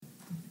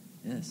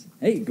Yes.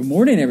 Hey, good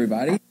morning,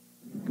 everybody.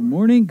 Good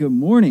morning. Good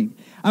morning.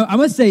 I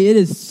must say it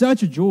is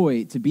such a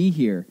joy to be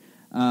here.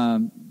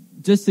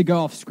 Just to go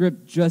off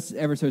script just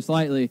ever so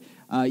slightly,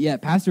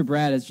 Pastor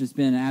Brad has just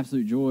been an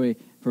absolute joy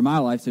for my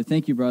life, so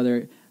thank you,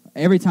 brother.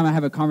 Every time I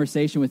have a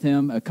conversation with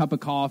him, a cup of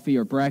coffee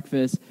or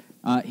breakfast,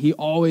 he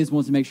always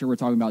wants to make sure we're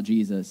talking about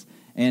Jesus.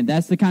 And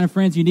that's the kind of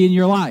friends you need in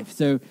your life.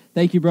 So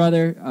thank you,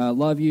 brother.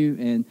 Love you.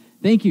 And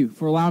thank you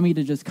for allowing me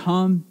to just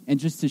come and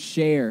just to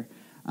share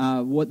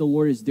what the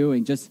Lord is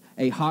doing. Just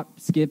a hop,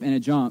 skip, and a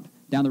jump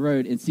down the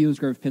road in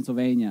Selinsgrove,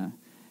 Pennsylvania.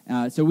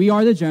 So we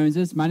are the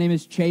Joneses. My name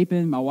is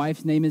Chapin. My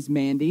wife's name is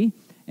Mandy.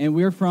 And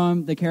we're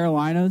from the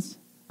Carolinas.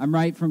 I'm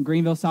right from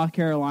Greenville, South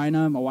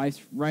Carolina. My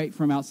wife's right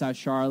from outside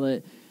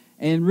Charlotte.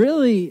 And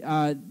really,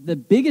 the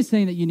biggest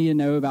thing that you need to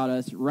know about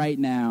us right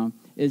now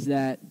is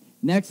that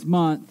next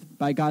month,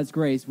 by God's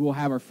grace, we'll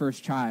have our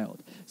first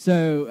child.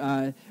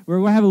 So we're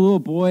going to have a little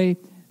boy.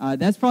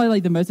 That's probably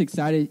like the most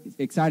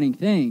exciting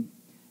thing.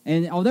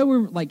 And although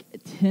we're like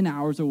 10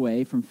 hours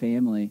away from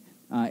family,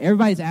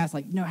 everybody's asked,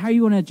 like, how are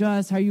you going to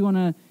adjust? How are you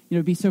going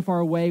to, be so far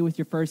away with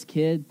your first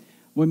kid?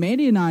 When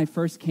Mandy and I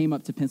first came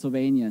up to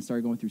Pennsylvania and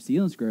started going through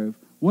Selinsgrove,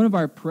 one of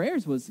our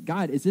prayers was,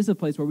 God, is this a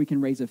place where we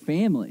can raise a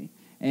family?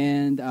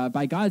 And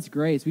by God's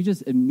grace, we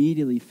just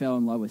immediately fell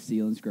in love with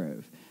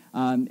Selinsgrove.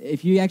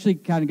 If you actually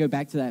kind of go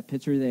back to that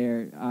picture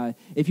there,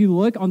 if you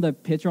look on the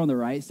picture on the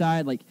right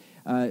side, like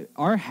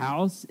our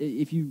house,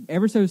 if you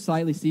ever so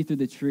slightly see through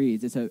the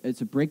trees,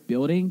 it's a brick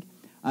building.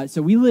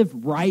 So we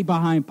live right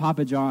behind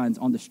Papa John's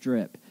on the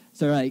strip.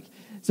 So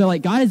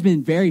God has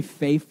been very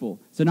faithful.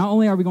 So not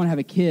only are we going to have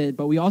a kid,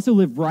 but we also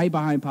live right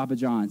behind Papa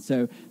John's.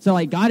 So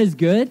God is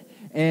good.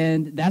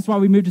 And that's why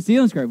we moved to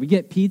Selinsgrove. We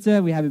get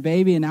pizza, we have a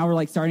baby, and now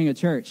we're starting a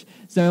church.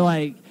 So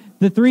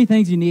the three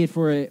things you need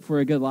for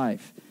a good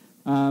life.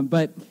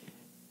 But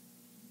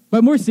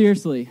more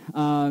seriously,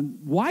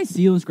 why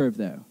Selinsgrove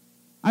though?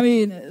 I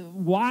mean,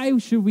 why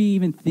should we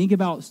even think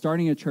about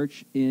starting a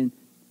church in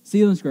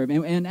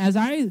Selinsgrove? And as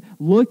I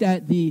looked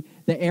at the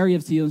area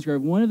of Selinsgrove,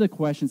 one of the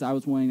questions I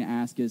was wanting to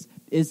ask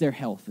is there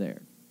health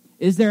there?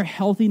 Is there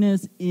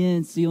healthiness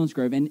in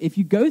Selinsgrove? And if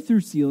you go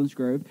through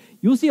Selinsgrove,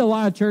 you'll see a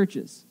lot of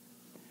churches.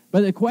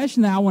 But the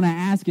question that I want to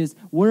ask is,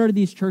 what are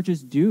these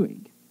churches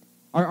doing?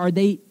 Are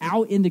they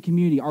out in the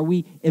community? Are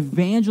we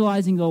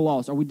evangelizing the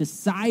lost? Are we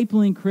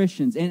discipling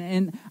Christians?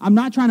 And I'm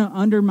not trying to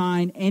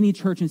undermine any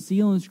church in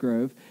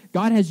Selinsgrove.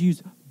 God has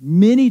used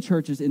many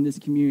churches in this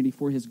community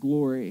for his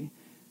glory.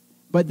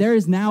 But there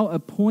is now a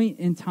point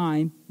in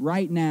time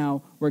right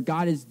now where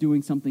God is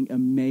doing something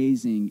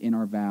amazing in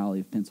our valley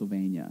of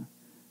Pennsylvania.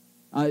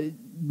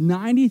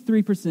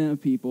 93%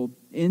 of people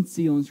in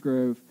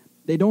Selinsgrove,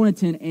 they don't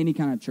attend any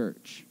kind of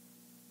church.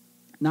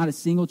 Not a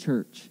single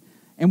church.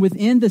 And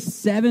within the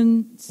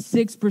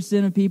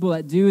 6% of people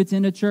that do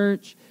attend a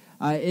church,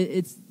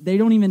 they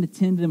don't even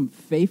attend them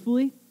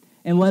faithfully,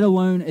 and let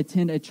alone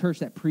attend a church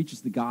that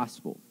preaches the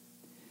gospel.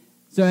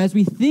 So as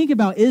we think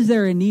about, is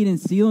there a need in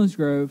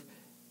Selinsgrove?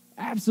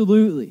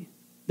 Absolutely.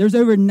 There's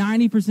over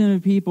 90%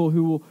 of people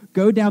who will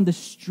go down the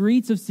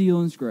streets of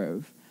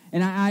Selinsgrove.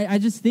 And I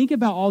just think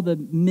about all the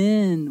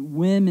men,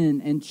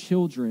 women, and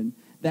children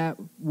that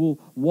will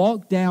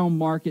walk down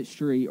Market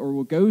Street or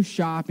will go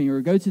shopping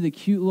or go to the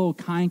cute little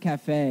Kind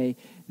Cafe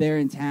there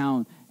in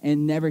town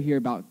and never hear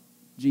about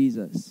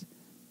Jesus.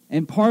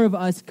 And part of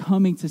us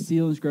coming to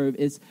Selinsgrove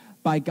is,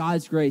 by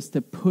God's grace,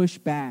 to push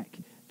back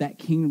that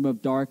kingdom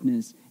of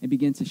darkness and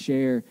begin to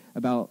share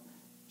about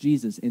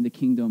Jesus in the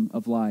kingdom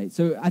of light.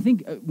 So I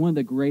think one of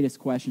the greatest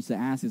questions to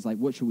ask is,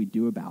 what should we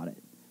do about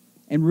it?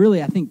 And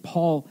really, I think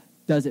Paul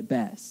does it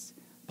best.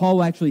 Paul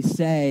will actually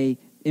say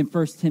in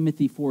 1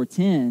 Timothy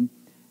 4:10,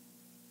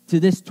 to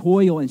this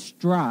toil and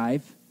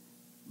strive,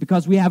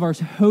 because we have our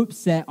hope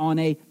set on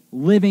a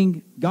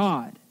living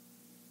God,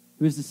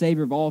 who is the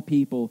Savior of all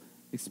people,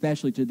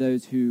 especially to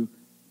those who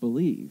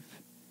believe.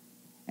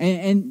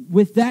 And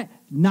with that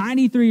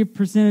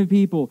 93% of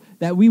people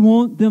that we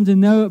want them to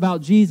know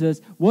about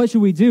Jesus, what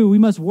should we do? We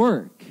must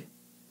work.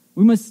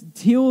 We must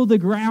till the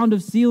ground of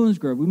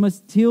Selinsgrove. We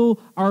must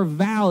till our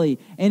valley.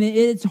 And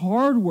it's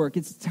hard work.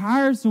 It's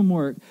tiresome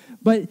work.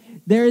 But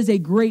there is a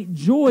great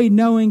joy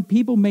knowing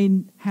people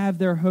may have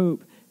their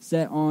hope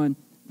set on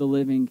the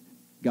living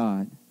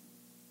God.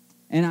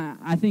 And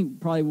I think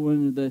probably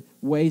one of the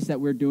ways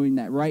that we're doing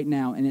that right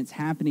now, and it's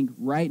happening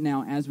right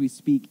now as we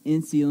speak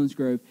in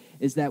Selinsgrove,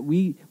 is that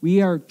we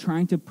are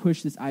trying to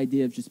push this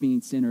idea of just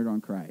being centered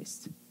on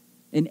Christ.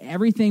 In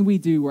everything we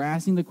do, we're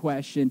asking the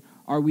question,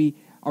 are we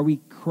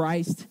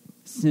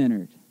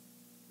Christ-centered?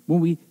 When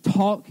we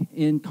talk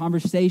in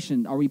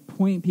conversation, are we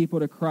pointing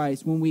people to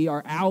Christ? When we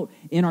are out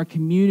in our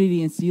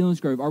community in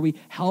Selinsgrove, are we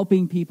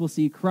helping people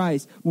see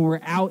Christ? When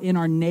we're out in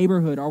our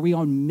neighborhood, are we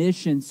on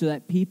mission so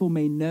that people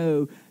may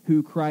know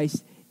who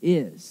Christ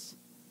is?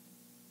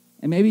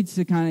 And maybe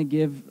to kind of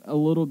give a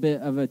little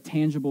bit of a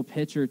tangible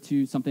picture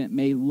to something that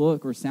may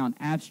look or sound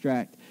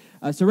abstract.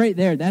 So right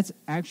there, that's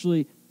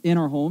actually in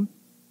our home.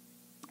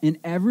 And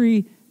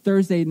every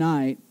Thursday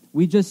night,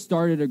 we just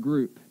started a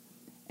group.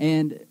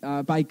 And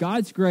by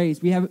God's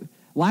grace, we have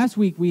Last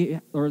week,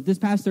 this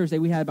past Thursday,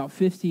 we had about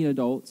 15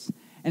 adults,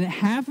 and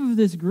half of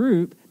this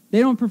group, they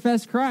don't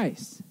profess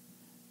Christ.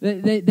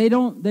 They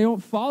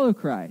don't follow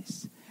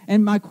Christ.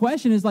 And my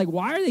question is, like,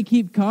 why do they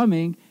keep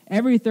coming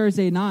every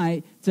Thursday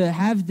night to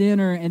have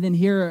dinner and then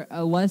hear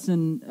a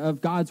lesson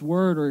of God's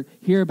word or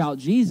hear about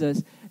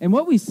Jesus? And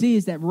what we see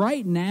is that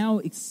right now,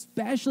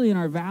 especially in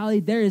our valley,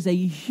 there is a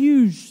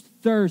huge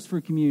thirst for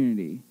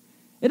community.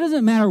 It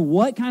doesn't matter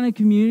what kind of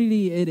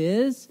community it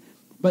is,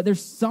 but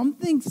there's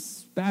something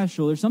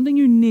special, there's something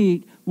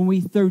unique when we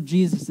throw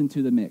Jesus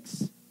into the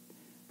mix.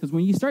 Because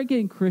when you start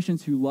getting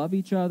Christians who love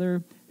each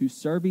other, who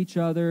serve each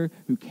other,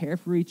 who care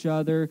for each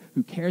other,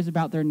 who cares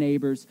about their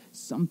neighbors,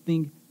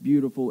 something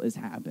beautiful is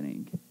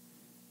happening.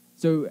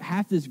 So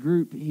half this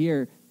group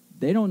here,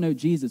 they don't know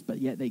Jesus, but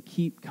yet they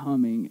keep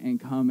coming,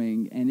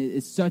 and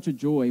it's such a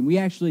joy. And we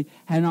actually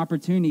had an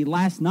opportunity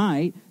last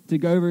night to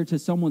go over to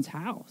someone's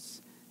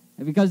house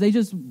because they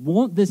just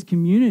want this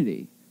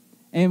community.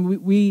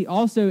 And we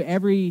also,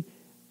 every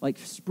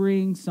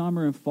spring,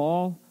 summer, and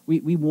fall,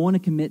 we want to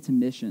commit to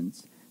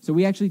missions. So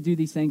we actually do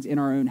these things in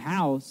our own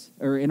house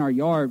or in our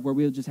yard where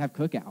we'll just have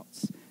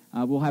cookouts.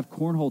 We'll have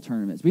cornhole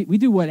tournaments. We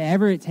do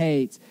whatever it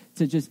takes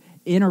to just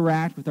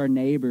interact with our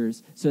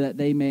neighbors so that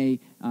they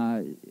may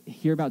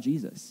hear about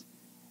Jesus.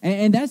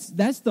 And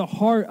that's the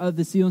heart of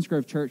the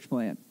Selinsgrove Church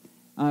Plant.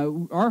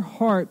 Our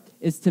heart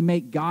is to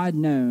make God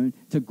known,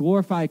 to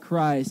glorify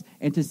Christ,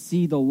 and to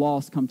see the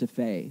lost come to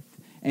faith.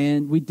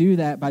 And we do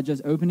that by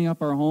just opening up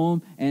our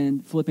home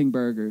and flipping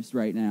burgers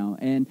right now.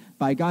 And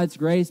by God's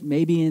grace,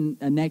 maybe in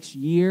the next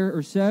year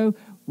or so,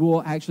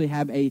 we'll actually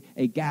have a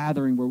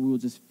gathering where we will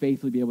just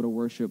faithfully be able to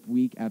worship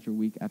week after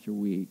week after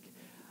week.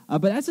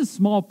 But that's a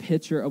small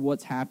picture of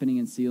what's happening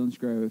in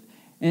Selinsgrove.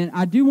 And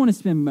I do want to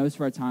spend most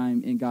of our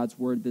time in God's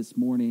Word this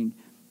morning.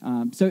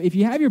 So if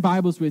you have your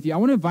Bibles with you, I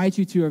want to invite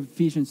you to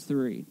Ephesians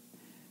 3.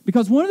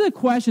 Because one of the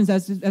questions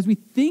as we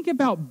think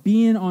about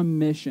being on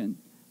mission,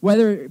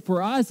 whether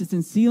for us it's in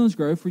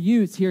Selinsgrove, for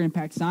you it's here in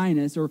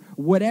Paxinas, or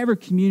whatever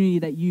community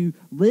that you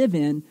live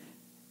in,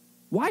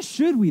 why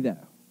should we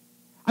though?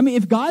 I mean,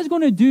 if God's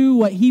going to do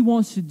what he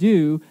wants to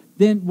do,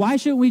 then why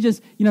shouldn't we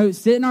just,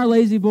 sit in our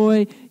lazy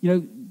boy,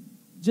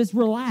 just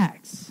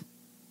relax?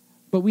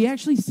 But we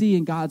actually see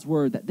in God's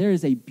word that there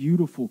is a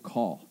beautiful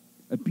call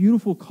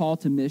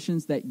to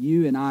missions that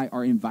you and I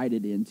are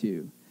invited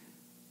into.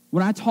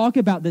 When I talk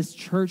about this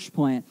church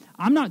plant,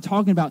 I'm not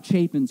talking about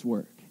Chapin's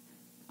work.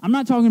 I'm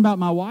not talking about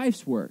my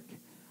wife's work.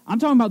 I'm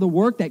talking about the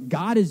work that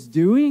God is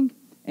doing,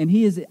 and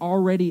he has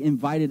already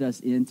invited us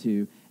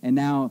into. And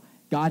now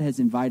God has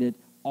invited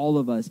all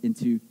of us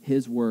into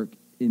his work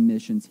in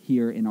missions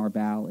here in our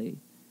valley.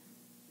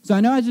 So I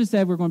know I just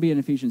said we're going to be in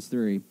Ephesians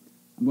 3.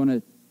 I'm going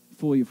to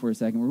fool you for a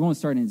second. We're going to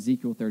start in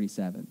Ezekiel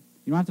 37.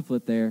 You don't have to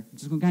flip there. I'm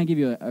just going to kind of give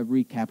you a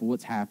recap of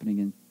what's happening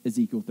in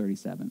Ezekiel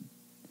 37.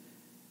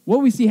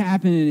 What we see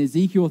happen in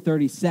Ezekiel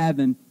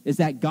 37 is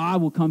that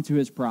God will come to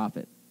his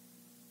prophet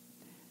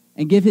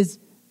and give his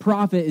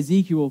prophet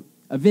Ezekiel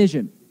a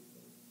vision.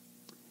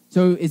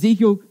 So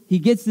Ezekiel, he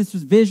gets this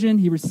vision,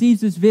 he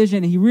receives this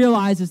vision, and he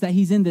realizes that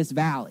he's in this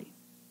valley.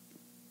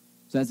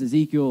 So as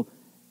Ezekiel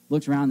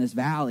looks around this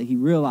valley, he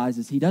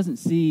realizes he doesn't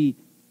see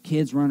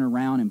kids running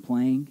around and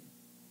playing.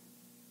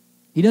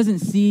 He doesn't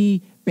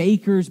see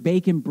bakers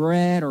baking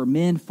bread or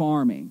men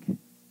farming.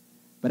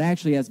 But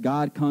actually, as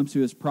God comes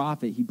to his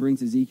prophet, he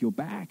brings Ezekiel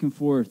back and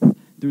forth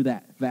through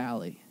that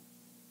valley.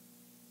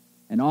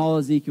 And all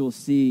Ezekiel will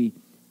see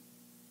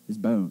is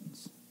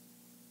bones.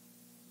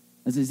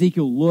 As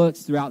Ezekiel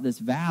looks throughout this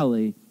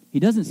valley, he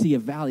doesn't see a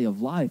valley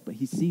of life, but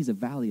he sees a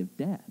valley of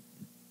death.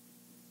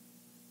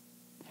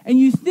 And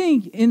you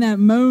think in that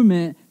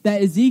moment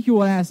that Ezekiel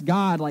would ask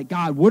God,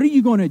 God, what are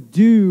you going to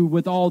do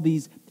with all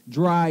these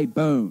dry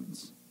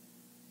bones?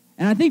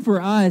 And I think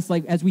for us,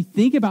 as we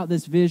think about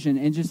this vision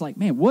and just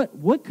man,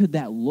 what could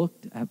that look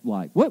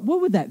like? What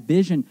would that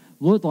vision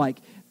look like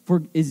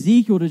for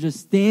Ezekiel to just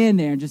stand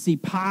there and just see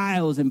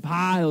piles and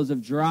piles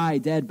of dry,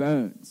 dead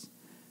bones?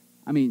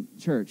 I mean,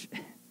 church,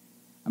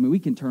 we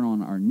can turn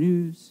on our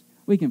news.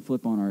 We can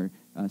flip on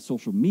our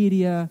social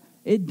media.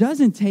 It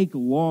doesn't take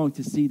long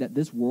to see that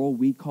this world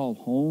we call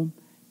home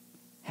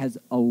has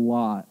a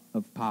lot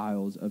of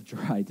piles of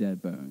dry,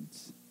 dead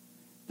bones.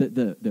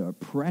 The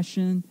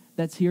oppression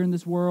that's here in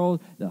this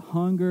world, the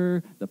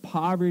hunger, the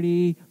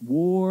poverty,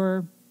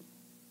 war,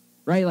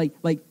 right?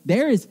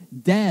 There is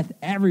death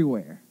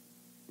everywhere.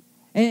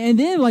 And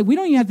then, we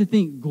don't even have to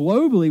think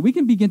globally. We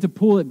can begin to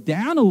pull it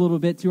down a little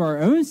bit to our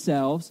own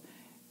selves,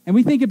 and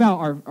we think about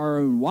our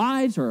own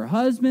wives, or our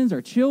husbands,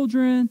 our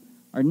children,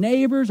 our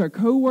neighbors, our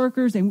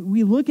coworkers, and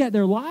we look at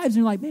their lives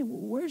and we're man,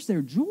 where's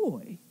their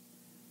joy?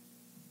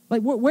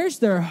 Where's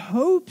their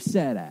hope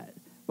set at?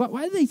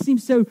 Why do they seem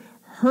so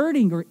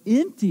hurting or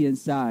empty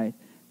inside?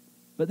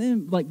 But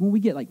then, when we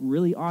get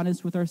really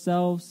honest with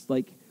ourselves,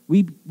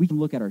 we can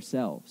look at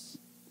ourselves,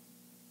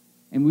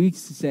 and we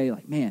say,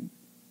 man,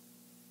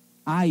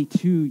 I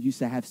too used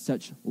to have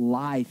such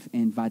life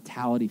and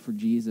vitality for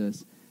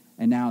Jesus,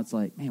 and now it's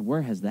man,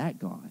 where has that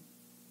gone?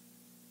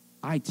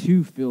 I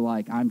too feel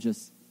like I'm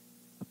just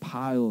a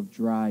pile of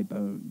dry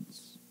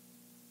bones.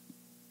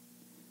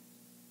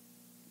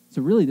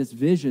 So really, this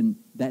vision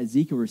that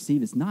Ezekiel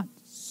received is not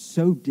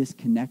so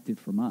disconnected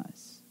from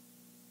us.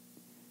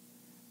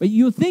 But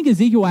you'll think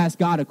Ezekiel asked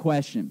God a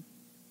question.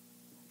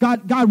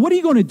 God, what are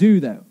you going to do,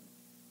 though?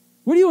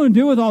 What are you going to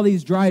do with all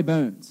these dry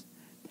bones?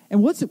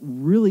 And what's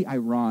really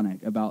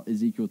ironic about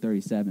Ezekiel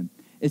 37,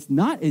 it's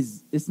not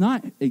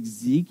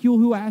Ezekiel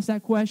who asked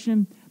that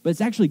question, but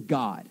it's actually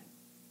God.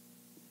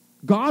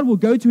 God will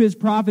go to his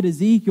prophet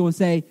Ezekiel and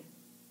say,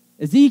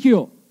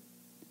 Ezekiel,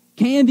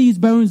 can these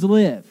bones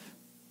live?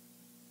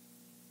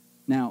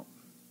 Now,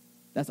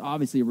 that's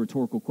obviously a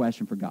rhetorical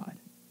question for God.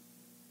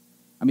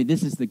 I mean,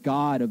 this is the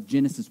God of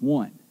Genesis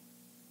 1.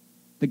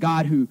 The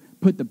God who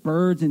put the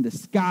birds in the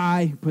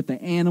sky, who put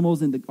the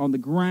animals on the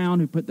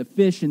ground, who put the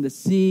fish in the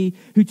sea,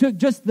 who took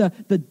just the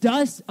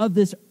dust of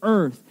this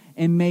earth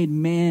and made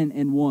man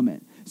and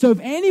woman. So if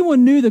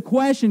anyone knew the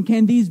question,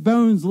 can these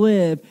bones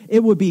live,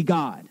 it would be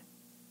God.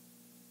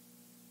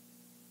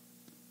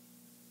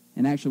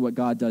 And actually what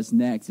God does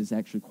next is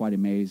actually quite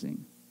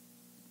amazing.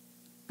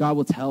 God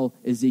will tell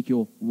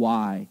Ezekiel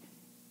why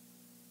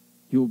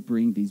he will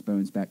bring these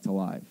bones back to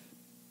life.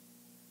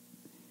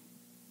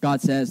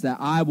 God says that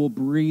I will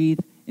breathe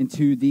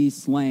into these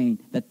slain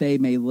that they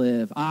may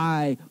live.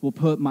 I will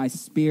put my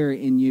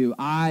spirit in you.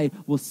 I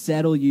will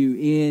settle you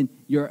in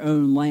your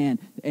own land.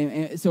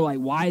 And so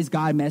why is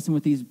God messing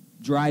with these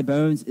dry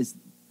bones? It's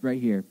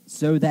right here.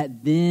 So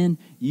that then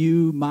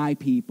you, my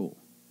people,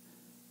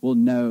 will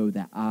know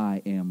that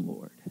I am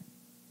Lord.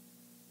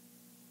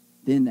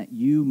 Then that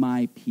you,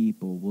 my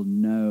people, will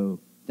know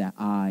that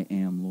I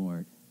am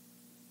Lord.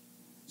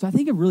 So I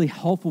think a really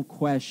helpful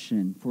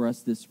question for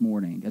us this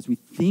morning, as we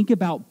think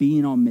about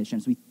being on mission,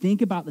 as we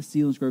think about the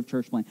Selinsgrove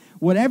Church Plant,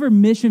 whatever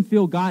mission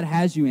field God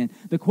has you in,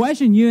 the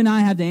question you and I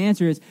have to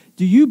answer is,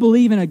 do you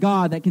believe in a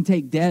God that can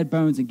take dead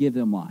bones and give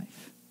them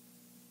life?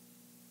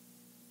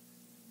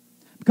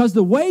 Because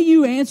the way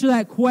you answer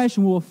that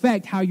question will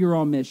affect how you're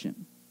on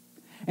mission.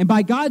 And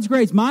by God's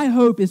grace, my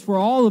hope is for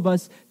all of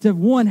us to,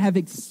 one, have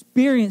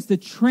experienced the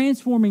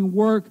transforming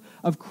work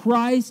of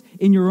Christ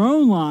in your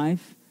own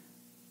life,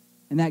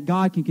 and that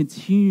God can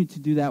continue to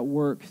do that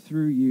work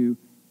through you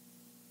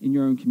in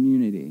your own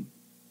community.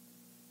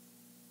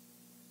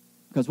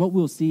 Because what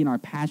we'll see in our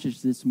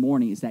passage this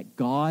morning is that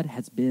God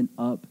has been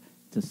up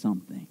to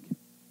something.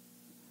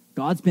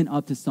 God's been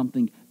up to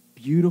something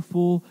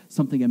beautiful,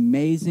 something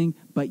amazing,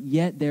 but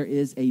yet there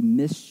is a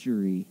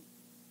mystery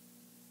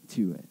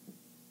to it.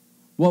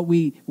 What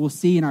we will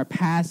see in our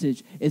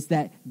passage is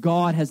that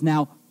God has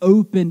now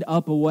opened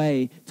up a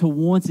way to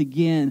once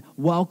again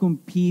welcome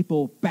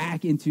people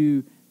back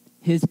into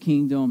his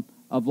kingdom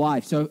of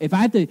life. So if I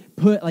had to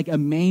put a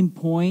main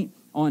point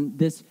on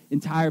this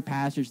entire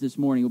passage this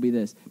morning, it will be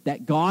this: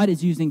 that God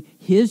is using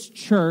his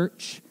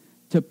church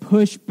to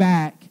push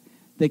back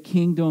the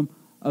kingdom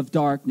of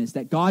darkness.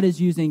 That God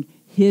is using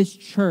his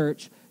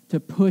church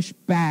to push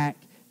back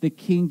the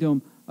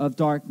kingdom of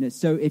darkness.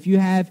 So if you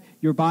have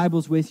your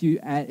Bibles with you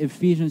at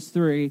Ephesians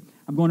 3,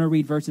 I'm going to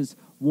read verses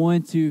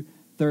 1 to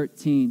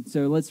 13.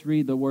 So let's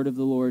read the word of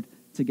the Lord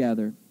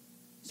together,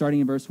 starting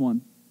in verse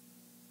 1.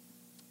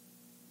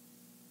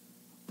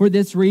 For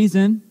this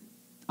reason,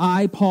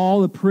 I,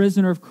 Paul, a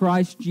prisoner of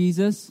Christ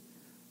Jesus,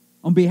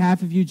 on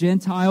behalf of you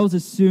Gentiles,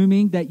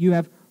 assuming that you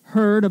have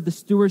heard of the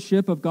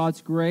stewardship of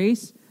God's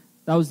grace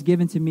that was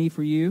given to me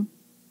for you,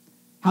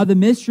 how the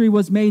mystery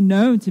was made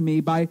known to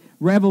me by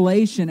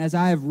revelation, as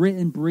I have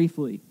written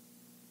briefly.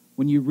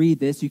 When you read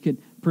this, you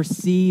can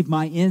perceive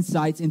my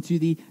insights into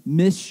the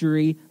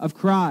mystery of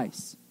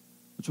Christ,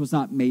 which was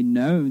not made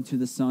known to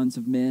the sons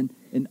of men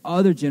in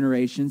other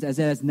generations, as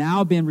it has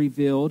now been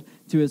revealed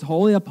to his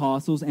holy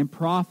apostles and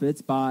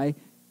prophets by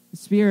the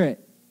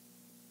Spirit.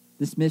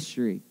 This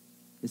mystery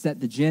is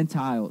that the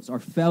Gentiles are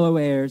fellow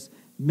heirs,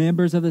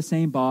 members of the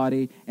same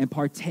body, and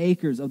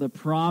partakers of the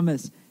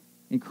promise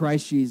in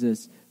Christ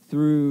Jesus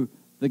through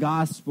the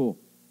gospel.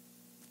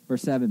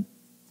 Verse 7.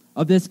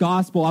 Of this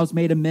gospel I was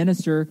made a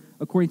minister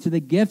according to the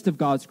gift of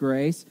God's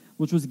grace,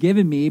 which was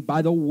given me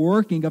by the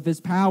working of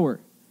his power.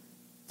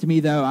 To me,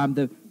 though, I'm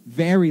the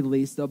very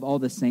least of all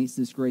the saints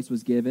this grace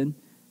was given,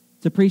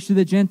 to preach to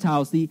the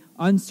Gentiles the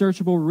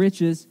unsearchable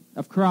riches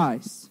of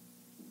Christ,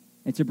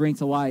 and to bring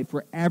to light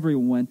for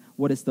everyone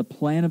what is the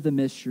plan of the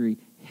mystery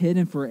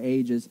hidden for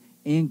ages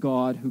in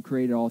God who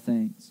created all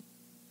things.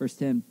 Verse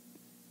 10.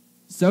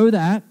 So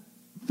that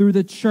through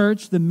the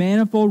church the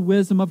manifold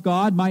wisdom of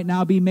God might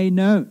now be made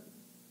known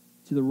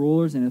to the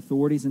rulers and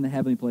authorities in the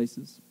heavenly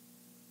places.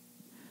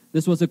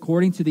 This was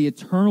according to the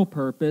eternal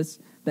purpose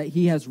that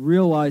he has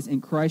realized in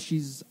Christ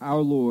Jesus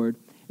our Lord,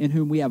 in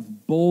whom we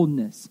have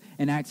boldness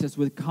and access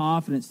with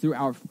confidence through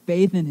our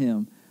faith in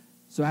him.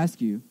 So I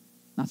ask you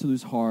not to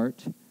lose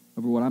heart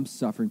over what I'm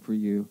suffering for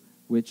you,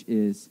 which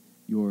is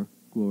your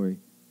glory.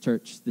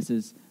 Church, this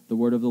is the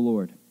word of the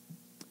Lord.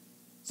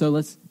 So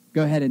let's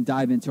go ahead and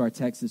dive into our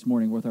text this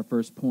morning with our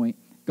first point,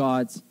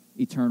 God's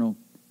eternal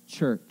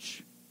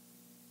church.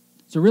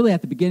 So really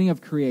at the beginning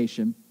of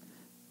creation,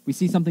 we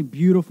see something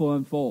beautiful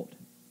unfold.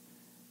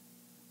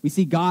 we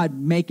see God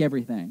make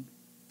everything.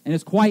 And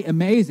it's quite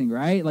amazing,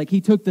 right? Like he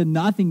took the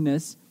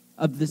nothingness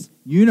of this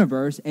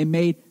universe and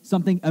made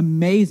something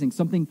amazing,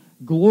 something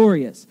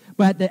glorious.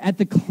 But at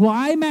the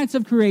climax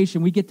of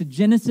creation, we get to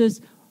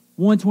Genesis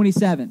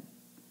 1:27.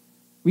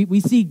 We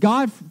see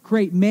God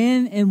create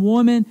man and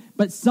woman,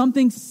 but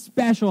something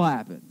special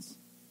happens.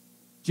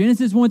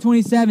 Genesis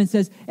 1:27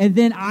 says, "And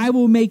then I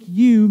will make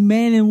you,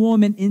 man and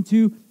woman,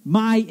 into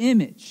my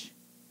image."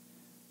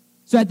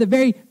 So at the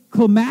very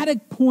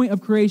climatic point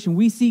of creation,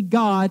 we see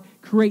God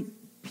create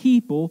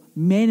people,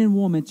 man and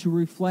woman, to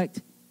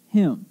reflect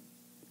him.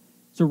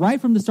 So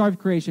right from the start of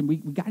creation, we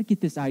got to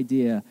get this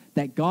idea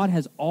that God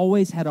has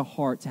always had a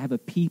heart to have a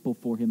people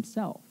for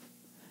himself.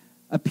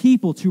 A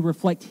people to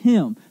reflect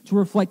him, to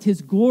reflect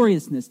his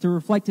gloriousness, to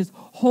reflect his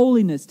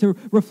holiness, to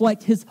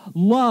reflect his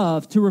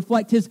love, to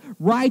reflect his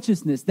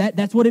righteousness.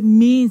 That's what it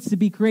means to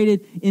be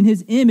created in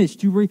his image,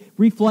 to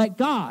reflect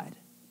God.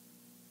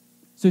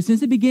 So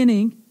since the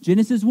beginning,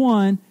 Genesis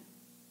 1,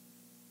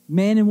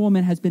 man and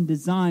woman has been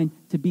designed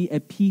to be a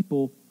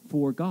people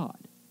for God.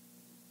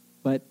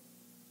 But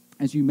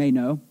as you may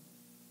know,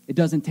 it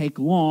doesn't take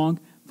long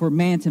for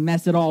man to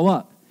mess it all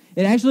up.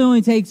 It actually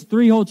only takes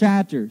 3 whole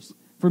chapters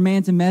for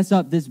man to mess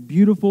up this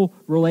beautiful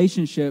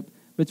relationship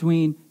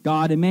between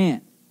God and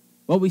man.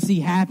 What we see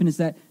happen is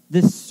that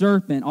this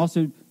serpent,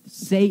 also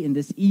Satan,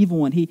 this evil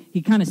one,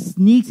 he kind of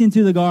sneaks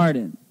into the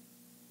garden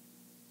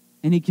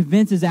and he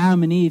convinces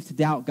Adam and Eve to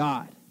doubt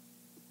God.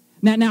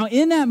 Now,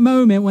 in that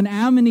moment, when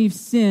Adam and Eve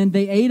sinned,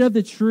 they ate of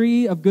the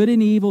tree of good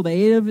and evil,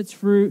 they ate of its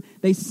fruit,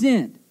 they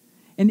sinned.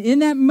 And in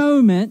that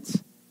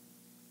moment,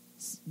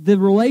 the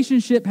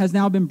relationship has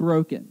now been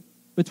broken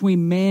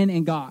between man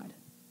and God.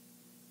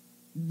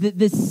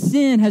 This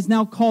sin has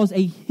now caused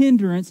a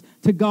hindrance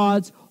to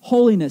God's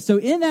holiness. So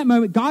in that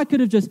moment, God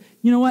could have just,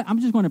 you know what, I'm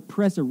just going to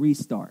press a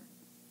restart.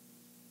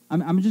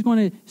 I'm just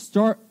going to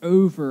start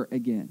over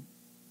again.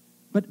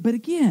 But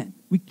again,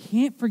 we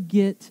can't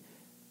forget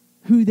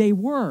who they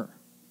were.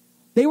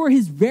 They were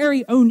his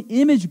very own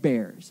image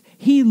bearers.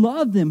 He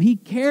loved them. He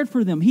cared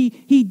for them.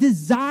 He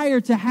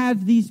desired to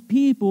have these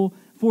people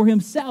for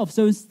himself.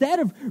 So instead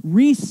of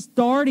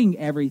restarting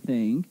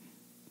everything,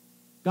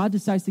 God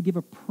decides to give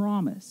a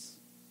promise.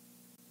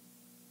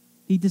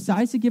 He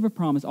decides to give a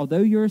promise.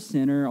 Although you're a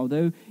sinner,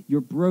 although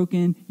you're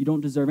broken, you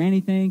don't deserve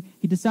anything,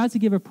 he decides to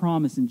give a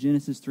promise in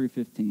Genesis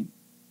 3:15.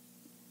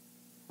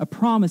 A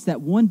promise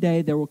that one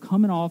day there will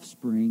come an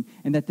offspring,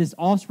 and that this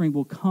offspring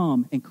will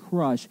come and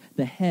crush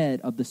the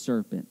head of the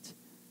serpent.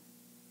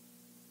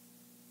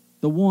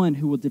 The one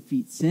who will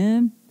defeat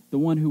sin, the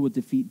one who will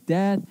defeat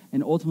death,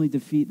 and ultimately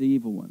defeat the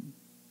evil one.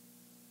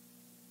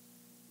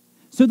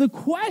 So the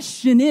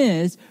question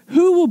is,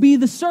 who will be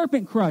the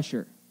serpent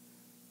crusher?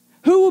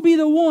 Who will be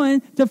the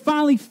one to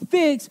finally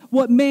fix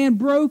what man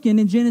broken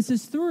in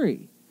Genesis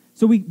 3?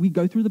 So we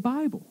go through the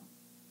Bible.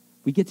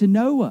 We get to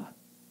Noah.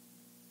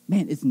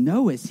 Man, is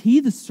Noah, is he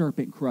the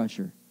serpent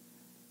crusher?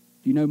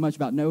 If you know much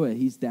about Noah,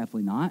 he's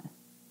definitely not.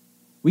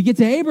 We get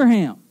to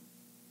Abraham.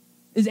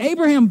 Is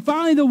Abraham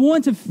finally the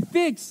one to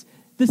fix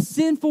the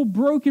sinful,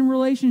 broken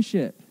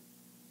relationship?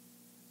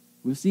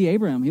 We'll see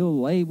Abraham, he'll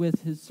lay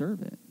with his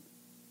servant.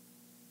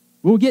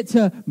 We'll get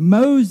to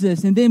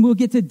Moses, and then we'll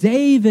get to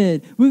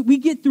David. We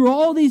get through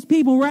all these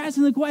people. We're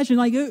asking the question,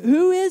 like,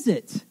 who is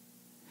it?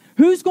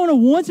 Who's going to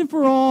once and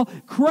for all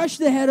crush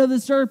the head of the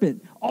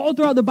serpent? All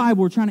throughout the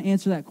Bible, we're trying to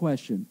answer that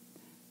question.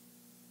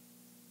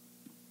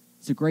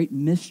 It's a great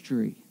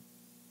mystery.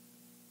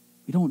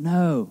 We don't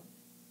know.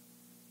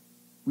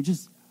 We're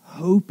just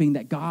hoping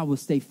that God will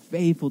stay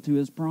faithful to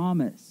his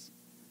promise.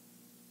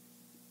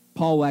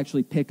 Paul will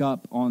actually pick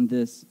up on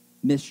this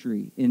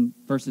mystery in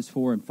verses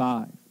 4 and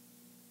 5.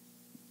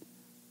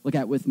 Look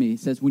at it with me. It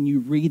says, when you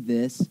read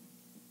this,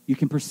 you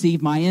can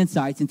perceive my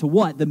insights into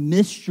what? The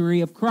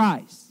mystery of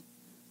Christ,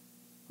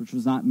 which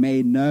was not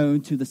made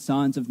known to the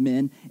sons of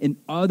men in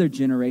other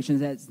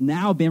generations, that's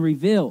now been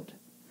revealed.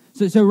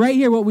 So right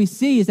here, what we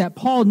see is that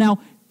Paul now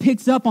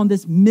picks up on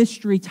this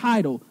mystery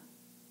title.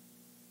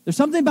 There's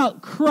something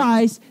about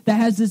Christ that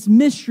has this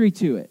mystery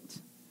to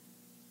it.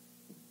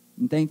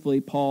 And thankfully,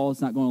 Paul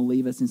is not going to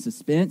leave us in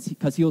suspense,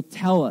 because he'll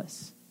tell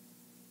us.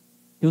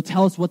 He'll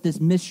tell us what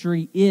this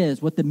mystery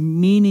is, what the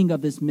meaning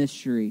of this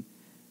mystery.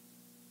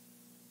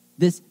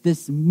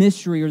 This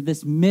mystery, or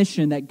this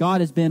mission that God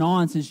has been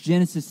on since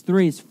Genesis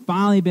 3 has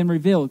finally been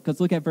revealed. Because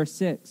look at verse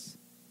 6.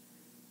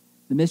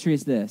 The mystery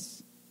is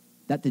this: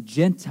 that the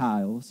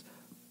Gentiles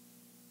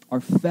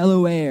are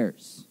fellow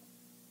heirs,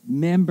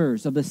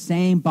 members of the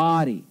same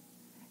body,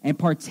 and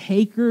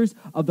partakers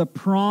of the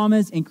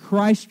promise in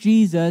Christ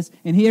Jesus.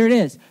 And here it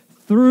is,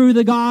 through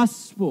the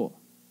gospel.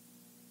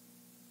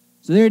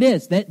 So there it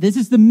is. This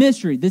is the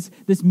mystery. This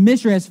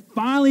mystery has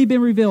finally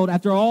been revealed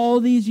after all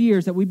these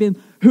years that we've been,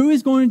 who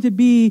is going to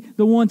be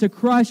the one to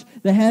crush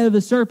the head of the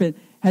serpent,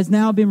 has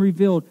now been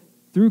revealed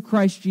through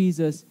Christ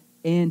Jesus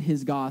and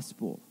his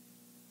gospel.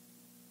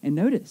 And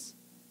notice,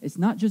 it's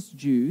not just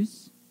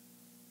Jews,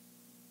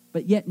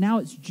 but yet now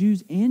it's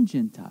Jews and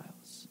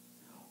Gentiles.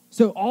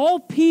 So all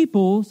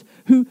peoples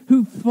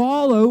who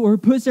follow or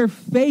put their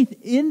faith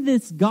in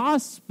this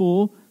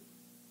gospel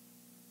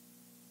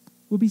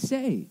will be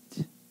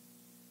saved,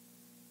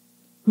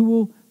 who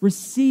will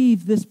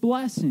receive this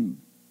blessing.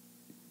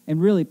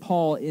 And really,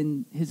 Paul,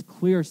 in his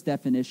clearest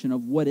definition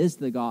of what is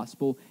the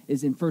gospel,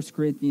 is in 1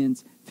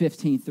 Corinthians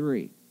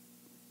 15:3.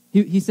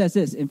 He says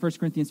this in 1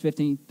 Corinthians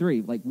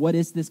 15:3, like, what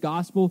is this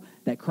gospel?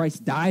 That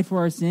Christ died for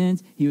our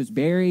sins, he was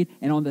buried,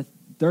 and on the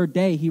third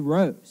day he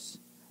rose.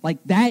 Like,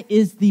 that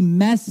is the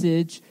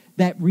message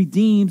that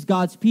redeems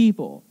God's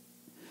people.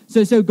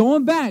 So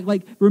going back,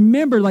 like,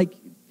 remember, like,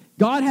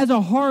 God has a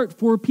heart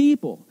for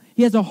people.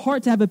 He has a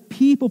heart to have a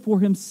people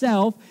for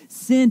himself.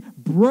 Sin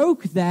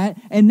broke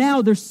that, and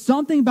now there's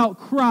something about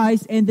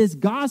Christ and this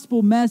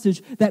gospel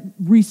message that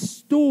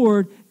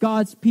restored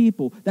God's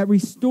people, that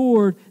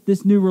restored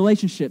this new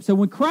relationship. So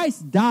when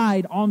Christ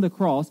died on the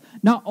cross,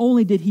 not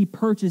only did he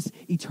purchase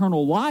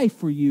eternal life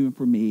for you and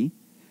for me,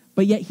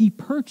 but yet he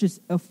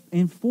purchased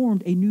and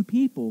formed a new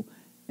people,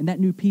 and that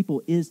new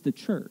people is the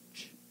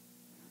church.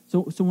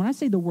 So when I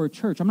say the word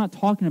church, I'm not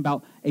talking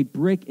about a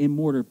brick and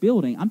mortar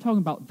building. I'm talking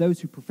about those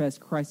who profess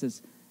Christ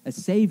as a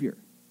Savior.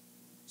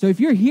 So if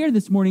you're here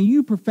this morning,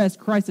 you profess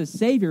Christ as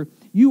Savior,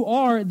 you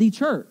are the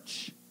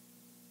church.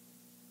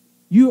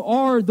 You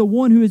are the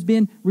one who has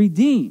been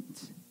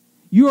redeemed.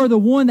 You are the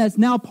one that's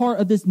now part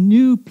of this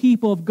new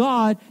people of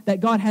God that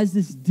God has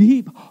this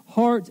deep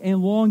heart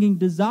and longing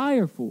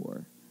desire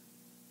for.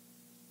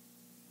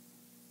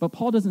 But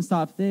Paul doesn't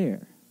stop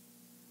there.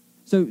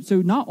 So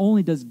not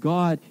only does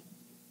God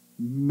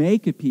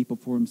make a people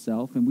for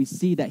himself, and we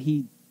see that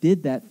he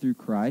did that through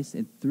Christ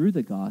and through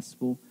the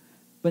gospel,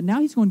 but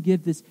now he's going to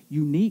give this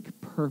unique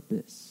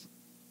purpose.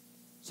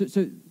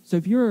 So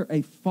if you're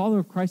a follower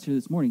of Christ here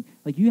this morning,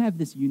 like, you have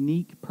this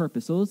unique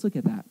purpose. So let's look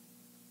at that.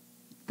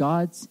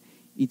 God's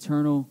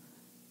eternal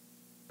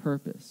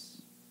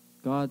purpose.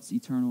 God's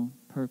eternal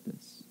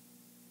purpose.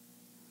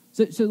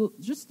 So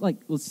just like,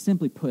 let's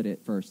simply put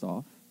it first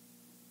off,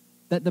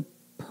 that the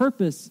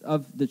purpose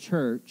of the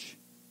church,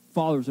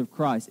 followers of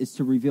Christ, is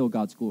to reveal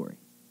God's glory.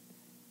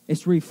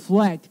 It's to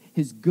reflect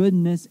his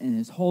goodness and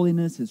his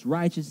holiness, his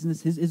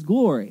righteousness, his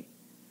glory.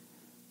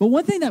 But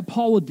one thing that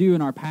Paul will do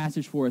in our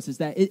passage for us is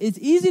that it's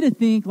easy to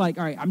think like,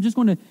 all right, I'm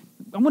going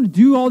to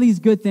do all these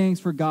good things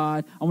for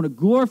God. I want to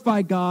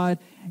glorify God.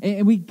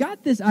 And we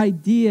got this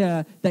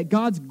idea that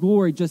God's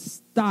glory just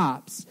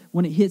stops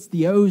when it hits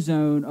the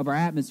ozone of our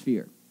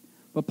atmosphere.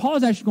 But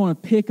Paul's actually going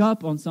to pick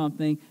up on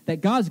something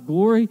that God's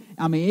glory,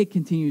 it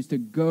continues to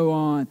go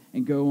on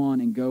and go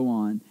on and go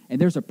on. And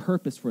there's a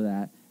purpose for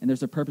that. And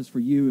there's a purpose for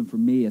you and for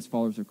me as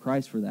followers of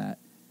Christ for that.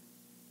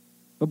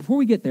 But before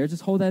we get there,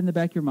 just hold that in the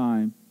back of your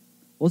mind.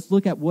 Let's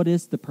look at what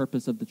is the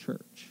purpose of the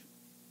church.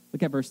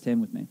 Look at verse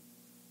 10 with me.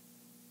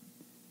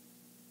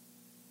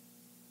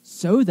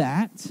 So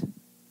that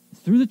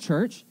through the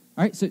church,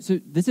 all right, so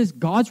this is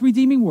God's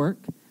redeeming work.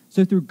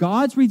 So through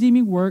God's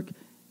redeeming work,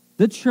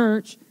 the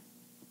church,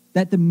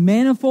 that the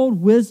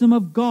manifold wisdom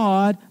of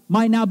God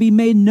might now be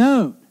made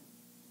known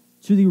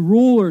to the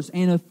rulers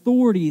and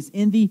authorities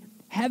in the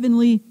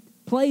heavenly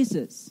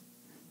places.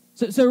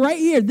 So right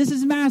here, this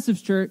is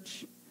massive,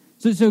 church.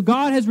 So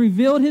God has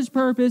revealed his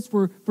purpose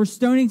for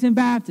Stonington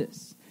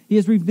Baptist. He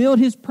has revealed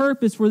his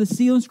purpose for the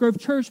Selinsgrove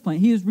Church plant.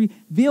 He has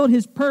revealed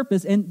his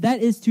purpose, and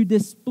that is to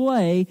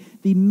display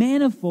the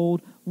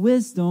manifold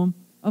wisdom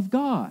of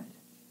God.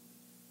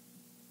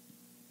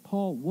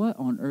 Paul, what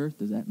on earth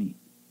does that mean?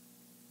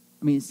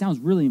 It sounds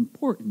really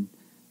important,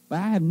 but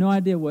I have no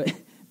idea what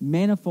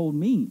manifold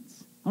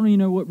means. I don't even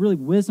know what really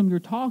wisdom you're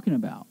talking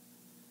about.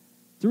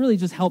 To really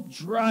just help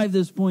drive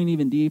this point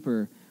even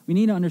deeper, we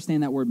need to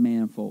understand that word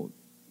manifold.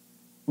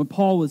 When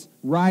Paul was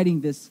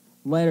writing this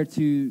letter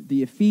to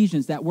the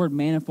Ephesians, that word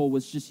manifold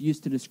was just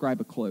used to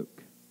describe a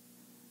cloak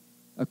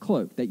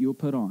that you would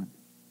put on.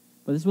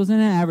 But this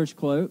wasn't an average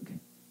cloak.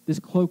 This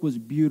cloak was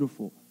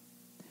beautiful.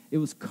 It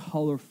was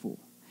colorful.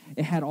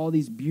 It had all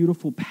these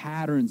beautiful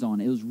patterns on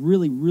it. It was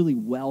really, really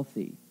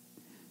wealthy.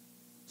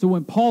 So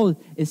when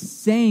Paul is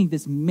saying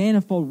this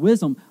manifold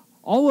wisdom,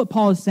 all what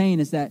Paul is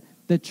saying is that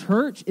the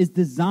church is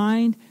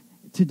designed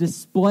to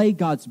display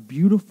God's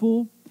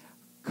beautiful,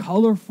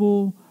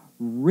 colorful,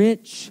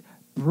 rich,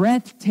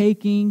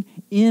 breathtaking,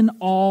 in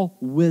all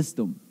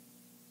wisdom.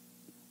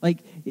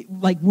 Like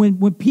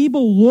when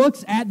people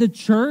looks at the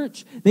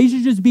church, they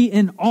should just be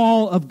in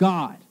awe of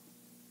God,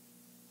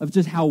 of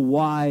just how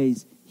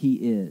wise he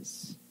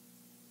is.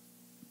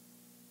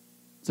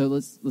 So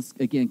let's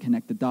again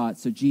connect the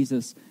dots. So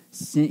Jesus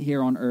sent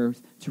here on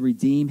earth to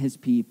redeem his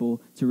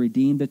people, to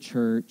redeem the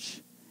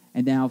church,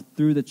 and now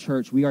through the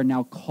church we are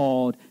now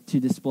called to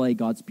display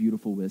God's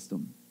beautiful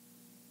wisdom.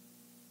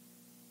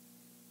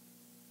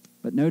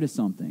 But notice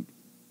something.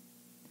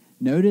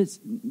 Notice,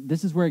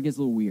 this is where it gets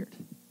a little weird.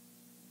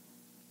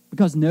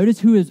 Because notice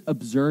who is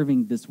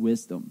observing this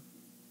wisdom.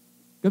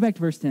 Go back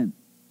to verse 10.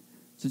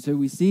 So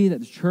we see that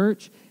the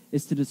church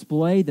is to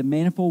display the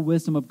manifold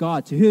wisdom of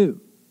God. To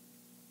who?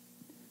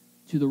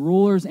 To the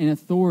rulers and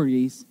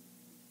authorities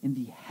in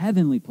the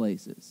heavenly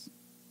places.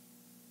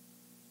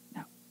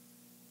 Now,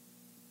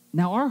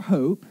 Now, our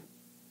hope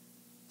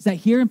is that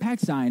here in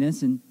Pax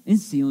Sinus and in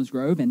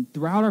Selinsgrove and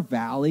throughout our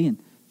valley and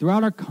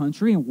throughout our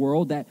country and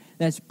world, that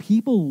as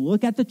people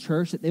look at the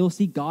church, that they will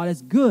see God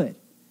as good.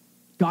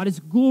 God is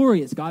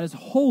glorious. God is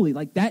holy.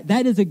 Like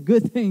that is a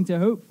good thing to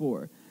hope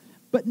for.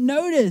 But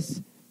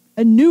notice,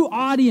 a new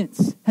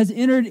audience has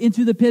entered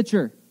into the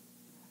picture.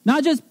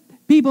 Not just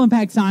people in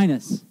Pax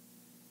Sinus,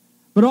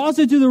 but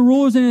also to the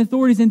rulers and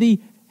authorities in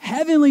the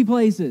heavenly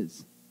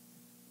places.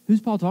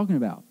 Who's Paul talking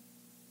about?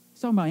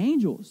 He's talking about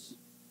angels.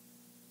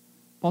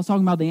 Paul's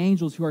talking about the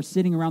angels who are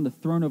sitting around the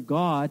throne of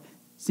God,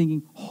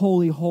 singing,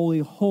 "Holy, holy,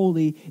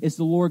 holy is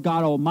the Lord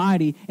God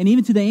Almighty," and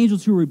even to the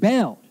angels who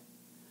rebelled.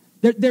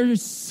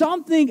 There's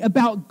something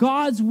about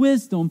God's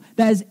wisdom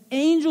that as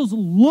angels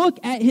look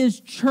at his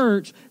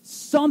church,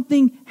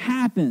 something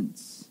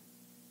happens.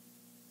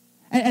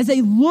 As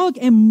they look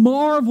and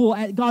marvel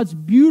at God's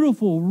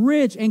beautiful,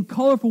 rich, and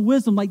colorful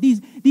wisdom, like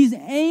these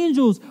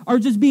angels are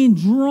just being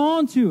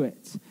drawn to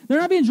it.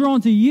 They're not being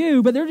drawn to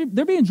you, but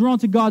they're being drawn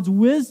to God's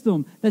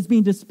wisdom that's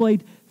being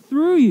displayed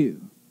through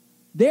you.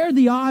 They're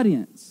the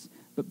audience.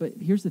 But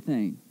here's the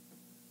thing.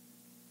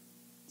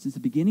 Since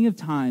the beginning of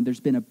time, there's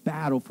been a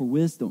battle for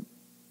wisdom.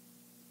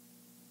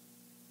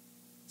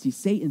 See,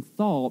 Satan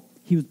thought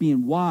he was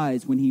being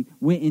wise when he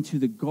went into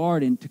the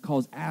garden to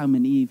cause Adam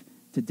and Eve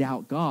to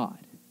doubt God.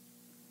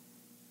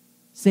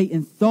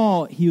 Satan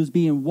thought he was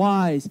being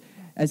wise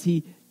as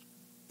he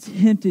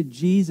tempted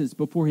Jesus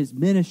before his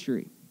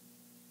ministry.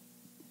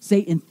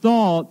 Satan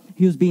thought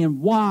he was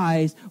being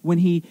wise when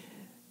he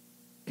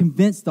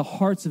convinced the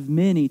hearts of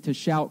many to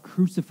shout,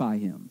 "Crucify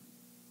him."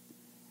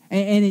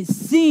 And it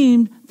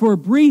seemed for a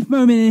brief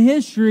moment in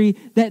history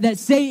that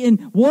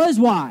Satan was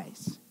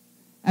wise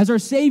as our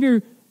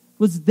Savior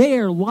was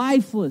there,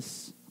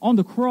 lifeless, on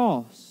the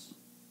cross.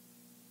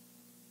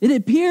 It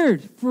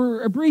appeared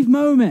for a brief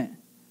moment.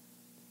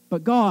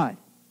 But God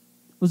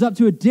was up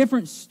to a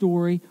different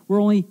story where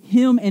only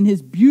him and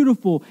his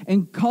beautiful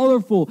and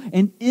colorful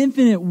and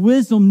infinite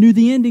wisdom knew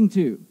the ending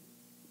to.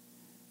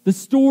 The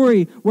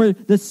story where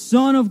the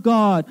Son of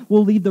God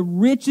will leave the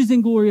riches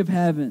and glory of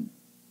heaven,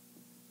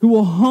 who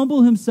will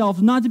humble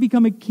himself not to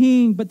become a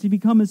king, but to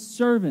become a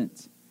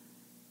servant.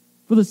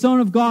 For the Son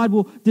of God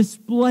will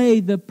display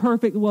the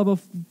perfect love of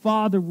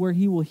Father, where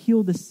he will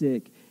heal the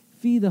sick,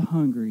 feed the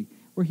hungry,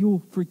 where he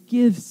will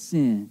forgive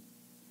sin,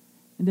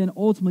 and then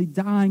ultimately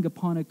dying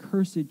upon a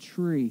cursed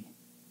tree,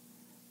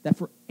 that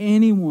for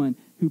anyone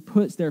who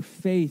puts their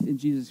faith in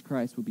Jesus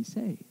Christ will be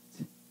saved.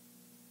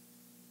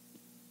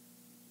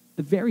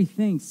 The very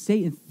thing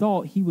Satan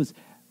thought he was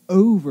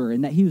over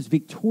and that he was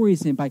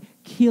victorious in by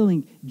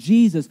killing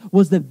Jesus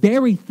was the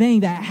very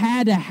thing that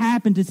had to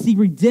happen to see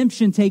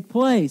redemption take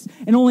place.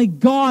 And only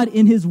God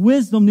in his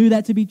wisdom knew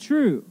that to be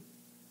true.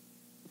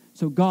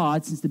 So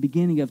God, since the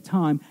beginning of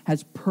time,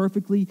 has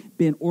perfectly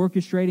been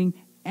orchestrating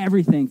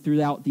everything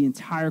throughout the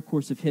entire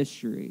course of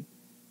history.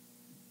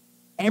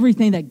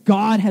 Everything that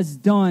God has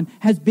done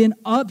has been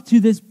up to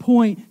this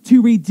point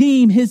to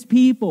redeem his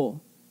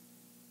people,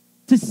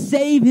 to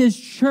save his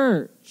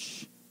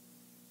church,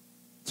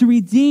 to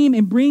redeem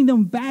and bring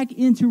them back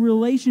into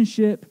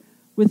relationship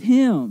with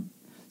him.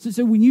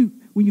 So when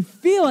you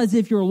feel as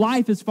if your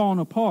life is falling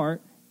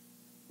apart,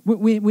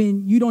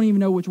 when you don't even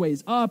know which way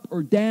is up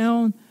or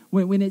down,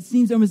 when it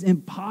seems almost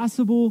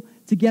impossible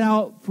to get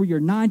out for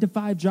your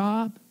 9-to-5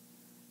 job,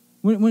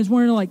 when it's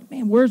wondering like,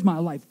 man, where's my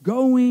life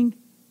going?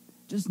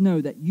 Just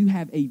know that you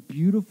have a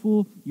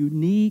beautiful,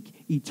 unique,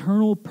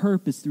 eternal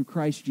purpose through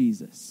Christ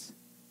Jesus.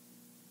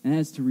 And that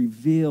is to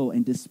reveal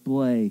and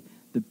display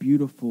the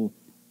beautiful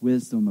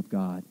wisdom of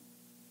God.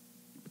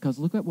 Because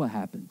look at what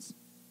happens.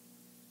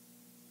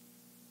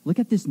 Look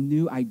at this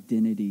new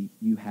identity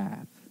you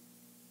have.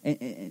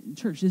 And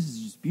church, this is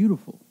just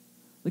beautiful.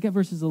 Look at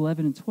verses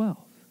 11 and 12.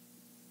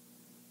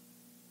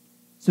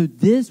 So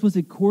this was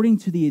according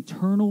to the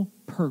eternal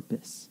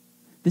purpose.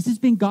 This has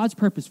been God's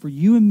purpose for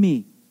you and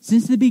me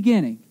since the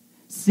beginning.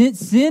 Since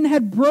sin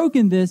had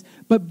broken this,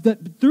 but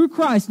through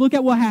Christ, look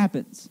at what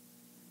happens.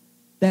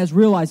 That is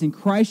realizing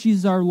Christ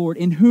Jesus our Lord,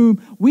 in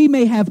whom we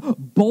may have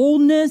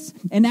boldness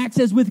and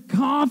access with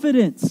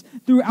confidence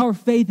through our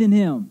faith in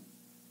him.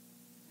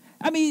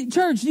 I mean,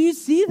 church, do you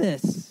see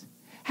this?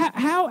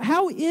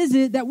 How is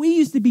it that we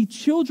used to be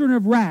children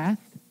of wrath,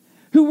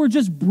 who were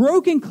just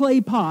broken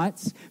clay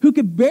pots, who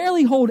could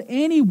barely hold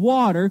any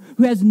water,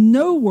 who has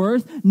no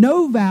worth,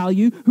 no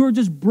value, who are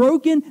just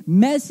broken,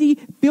 messy,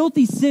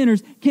 filthy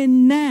sinners,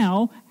 can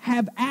now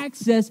have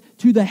access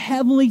to the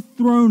heavenly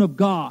throne of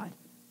God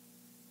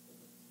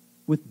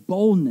with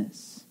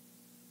boldness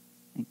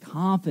and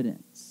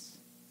confidence?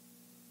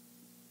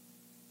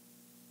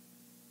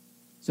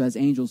 So as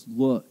angels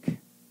look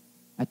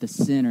at the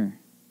sinner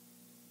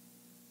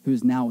who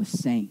is now a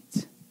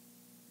saint,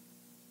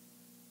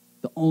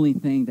 the only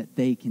thing that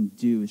they can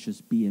do is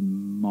just be in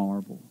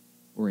marvel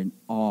or in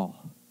awe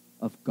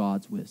of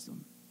God's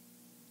wisdom.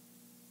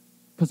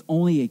 Because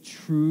only a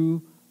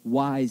true,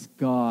 wise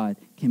God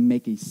can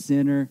make a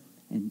sinner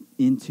and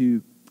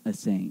into a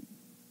saint.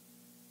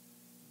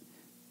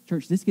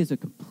 Church, this gives a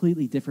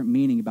completely different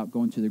meaning about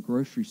going to the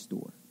grocery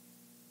store.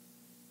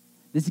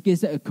 This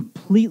gives a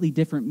completely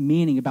different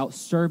meaning about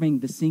serving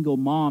the single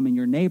mom in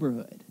your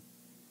neighborhood.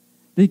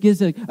 This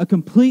gives a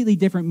completely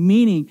different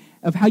meaning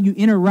of how you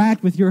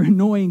interact with your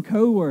annoying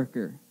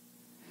coworker.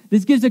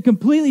 This gives a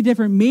completely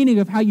different meaning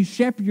of how you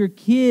shepherd your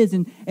kids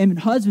and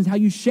husbands, how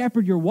you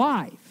shepherd your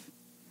wife.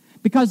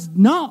 Because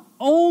not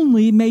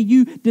only may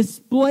you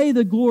display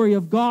the glory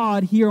of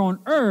God here on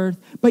earth,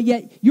 but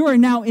yet you are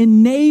now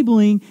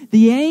enabling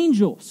the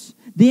angels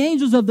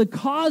of the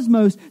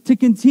cosmos, to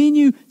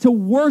continue to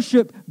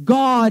worship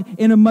God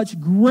in a much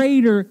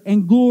greater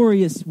and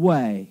glorious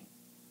way.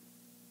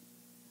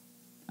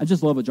 I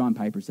just love what John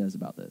Piper says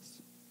about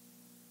this.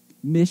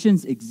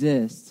 Missions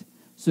exist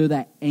so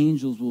that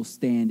angels will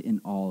stand in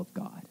awe of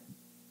God.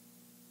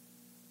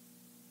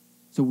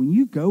 So when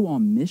you go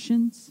on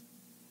missions,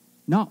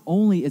 not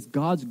only is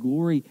God's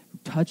glory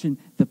touching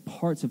the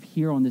parts of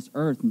here on this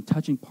earth and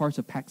touching parts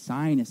of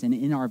Paxianus and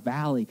in our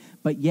valley,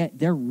 but yet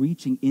they're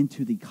reaching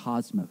into the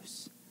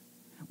cosmos.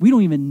 We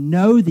don't even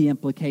know the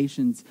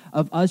implications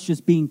of us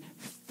just being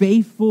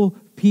faithful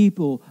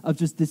people, of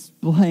just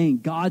displaying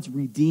God's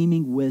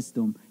redeeming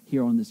wisdom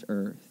here on this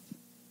earth.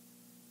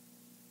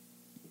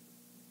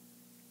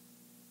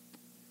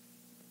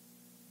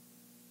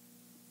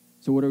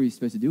 So what are we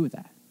supposed to do with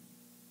that?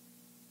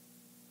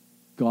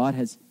 God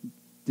has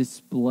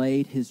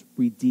displayed his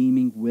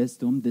redeeming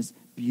wisdom, this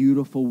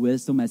beautiful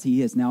wisdom, as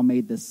he has now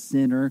made the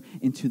sinner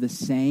into the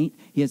saint.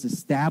 He has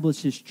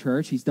established his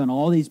church. He's done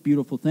all these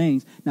beautiful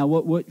things. Now,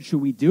 what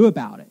should we do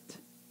about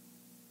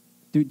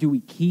it? Do we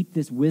keep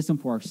this wisdom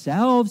for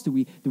ourselves? Do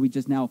we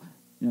just now,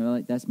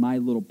 like, that's my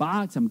little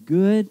box, I'm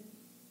good?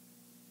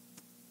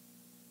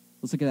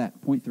 Let's look at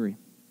that. Point 3.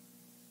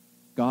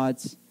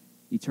 God's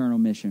eternal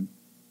mission.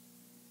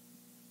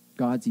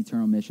 God's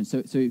eternal mission.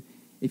 So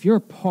if you're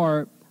a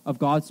part of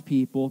God's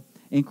people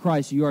in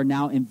Christ, you are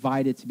now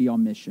invited to be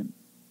on mission.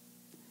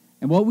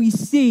 And what we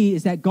see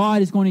is that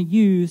God is going to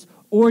use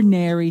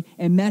ordinary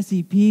and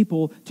messy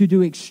people to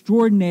do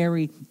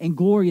extraordinary and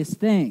glorious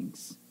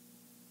things.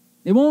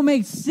 It won't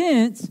make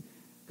sense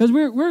because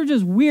we're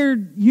just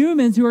weird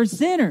humans who are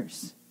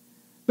sinners.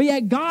 But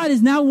yet God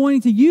is now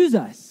wanting to use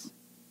us.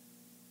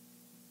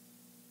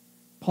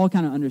 Paul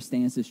kind of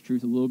understands this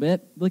truth a little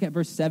bit. Look at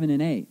verse 7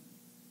 and 8.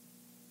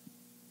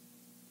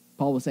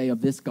 Paul will say, of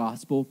this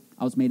gospel,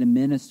 I was made a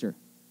minister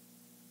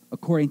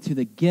according to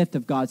the gift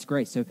of God's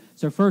grace.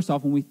 So first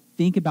off, when we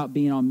think about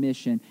being on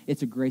mission,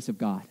 it's a grace of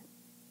God.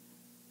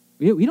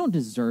 We don't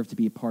deserve to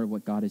be a part of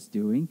what God is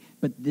doing,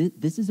 but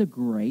this is a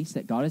grace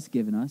that God has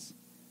given us,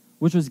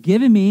 which was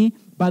given me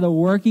by the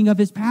working of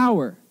his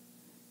power.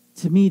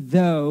 To me,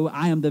 though,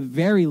 I am the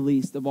very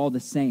least of all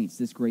the saints,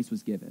 this grace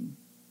was given.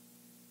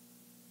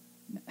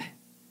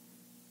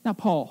 Now,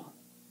 Paul,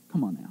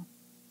 come on now.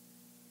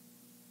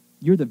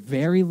 You're the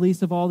very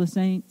least of all the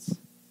saints?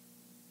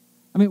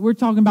 I mean, we're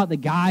talking about the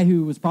guy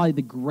who was probably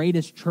the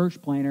greatest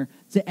church planner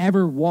to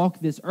ever walk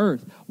this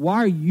earth. Why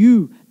are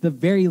you the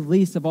very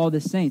least of all the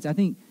saints? I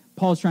think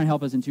Paul's trying to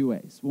help us in 2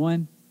 ways.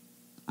 One,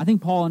 I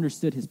think Paul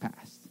understood his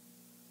past.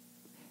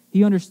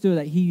 He understood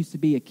that he used to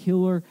be a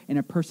killer and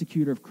a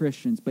persecutor of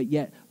Christians, but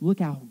yet look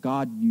how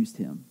God used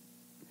him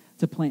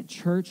to plant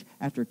church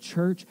after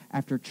church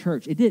after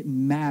church. It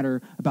didn't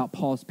matter about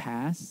Paul's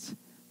past.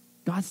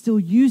 God still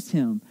used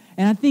him.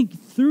 And I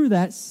think through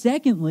that,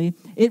 secondly,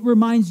 it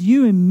reminds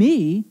you and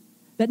me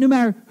that no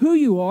matter who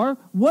you are,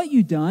 what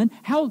you've done,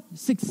 how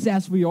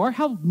successful you are,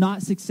 how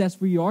not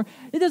successful you are,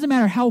 it doesn't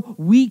matter how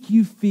weak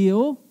you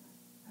feel,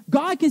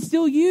 God can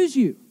still use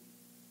you.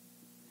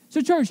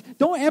 So church,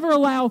 don't ever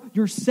allow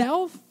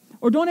yourself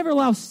or don't ever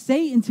allow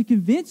Satan to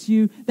convince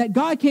you that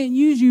God can't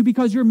use you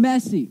because you're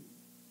messy.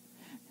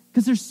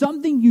 Because there's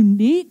something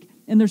unique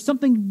and there's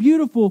something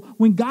beautiful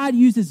when God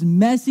uses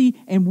messy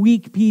and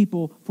weak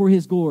people for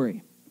his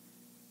glory.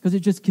 Because it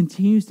just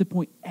continues to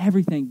point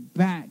everything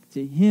back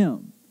to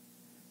him.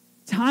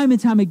 Time and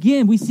time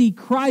again, we see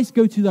Christ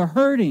go to the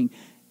hurting,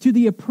 to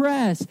the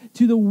oppressed,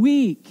 to the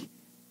weak.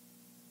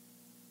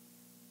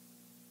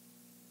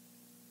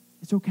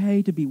 It's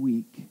okay to be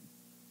weak.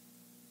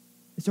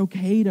 It's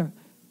okay to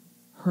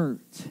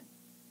hurt.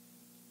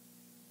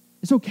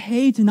 It's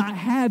okay to not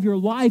have your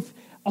life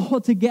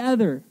all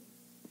together.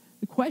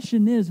 The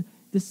question is,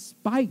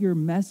 despite your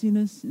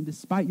messiness and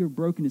despite your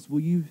brokenness, will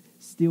you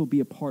still be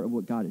a part of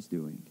what God is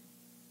doing?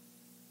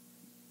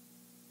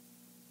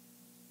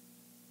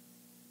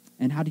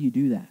 And how do you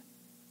do that?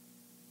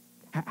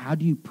 How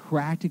do you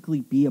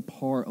practically be a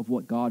part of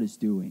what God is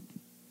doing?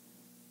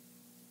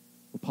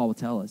 Well, Paul will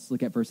tell us.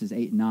 Look at verses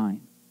 8 and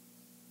 9.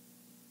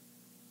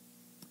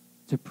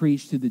 To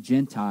preach to the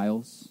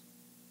Gentiles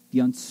the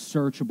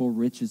unsearchable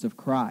riches of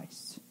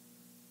Christ,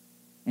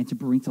 and to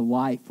bring to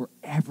light for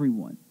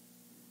everyone,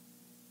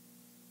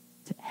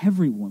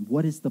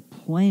 what is the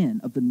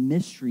plan of the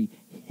mystery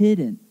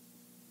hidden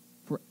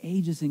for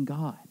ages in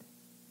God.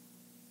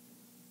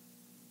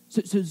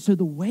 So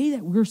the way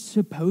that we're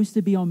supposed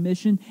to be on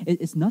mission,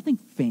 it's nothing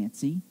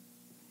fancy.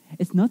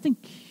 It's nothing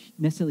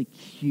necessarily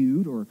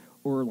cute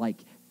or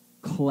like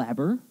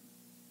clever.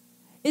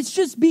 It's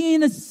just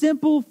being a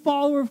simple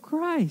follower of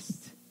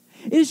Christ.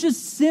 It is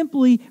just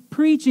simply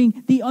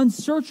preaching the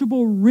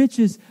unsearchable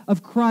riches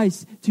of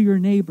Christ to your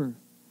neighbor,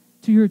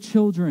 to your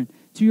children,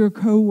 to your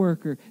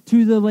coworker,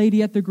 to the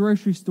lady at the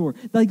grocery store.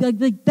 Like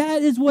that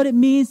is what it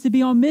means to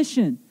be on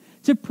mission,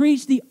 to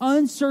preach the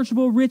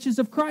unsearchable riches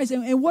of Christ.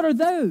 And what are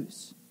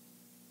those?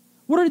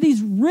 What are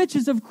these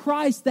riches of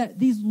Christ that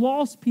these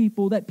lost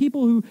people, that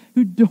people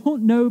who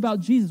don't know about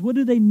Jesus, what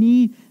do they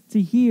need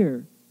to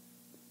hear?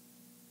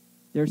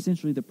 They're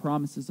essentially the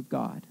promises of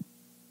God.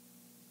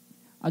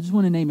 I just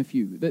want to name a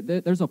few.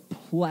 There's a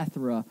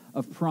plethora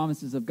of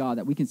promises of God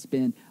that we can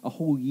spend a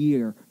whole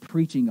year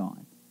preaching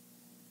on.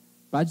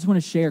 But I just want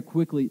to share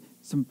quickly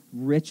some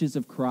riches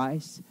of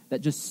Christ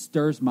that just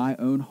stirs my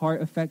own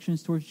heart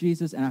affections towards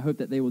Jesus, and I hope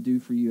that they will do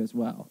for you as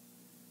well.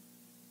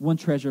 One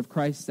treasure of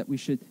Christ that we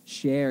should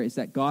share is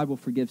that God will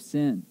forgive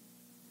sin.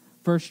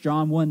 1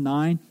 John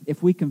 1:9,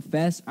 if we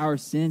confess our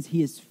sins,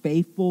 he is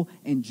faithful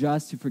and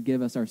just to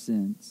forgive us our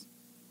sins.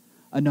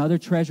 Another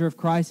treasure of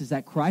Christ is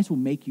that Christ will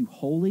make you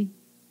holy.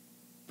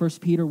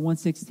 1 Peter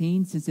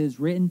 1:16, since it is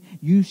written,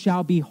 you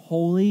shall be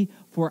holy,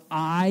 for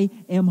I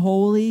am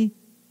holy.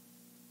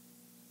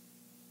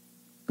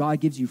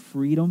 God gives you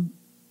freedom.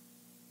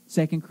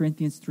 2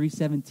 Corinthians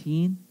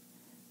 3:17,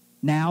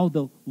 now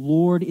the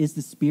Lord is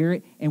the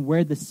Spirit, and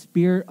where the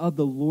Spirit of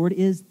the Lord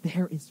is,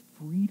 there is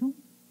freedom.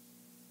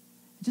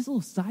 Just a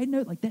little side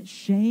note, like that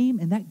shame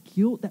and that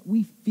guilt that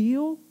we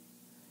feel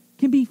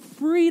can be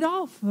freed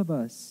off of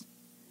us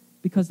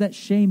because that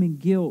shame and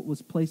guilt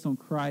was placed on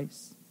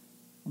Christ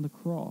on the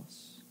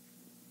cross.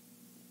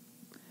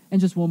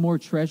 And just one more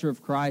treasure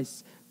of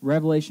Christ,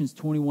 Revelations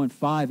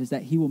 21:5, is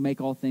that he will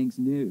make all things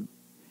new.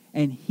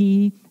 And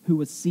he who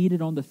was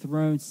seated on the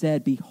throne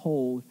said,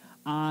 behold,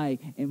 I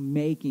am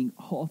making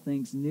all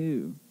things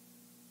new.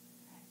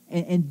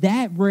 And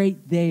that right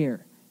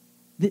there,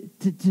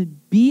 to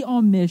be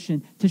on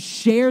mission, to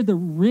share the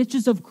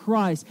riches of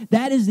Christ,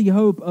 that is the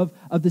hope of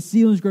the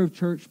Selinsgrove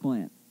church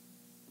plant.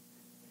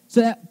 So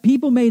that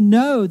people may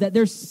know that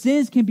their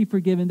sins can be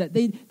forgiven, that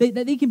they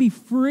can be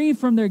free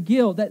from their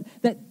guilt, that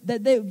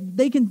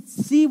they can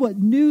see what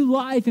new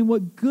life and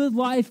what good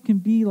life can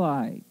be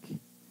like.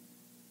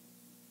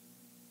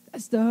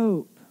 That's the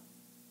hope.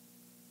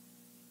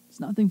 It's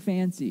nothing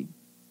fancy.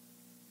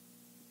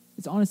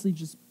 It's honestly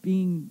just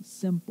being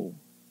simple.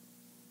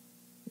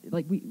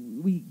 Like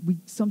we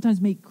sometimes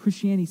make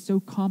Christianity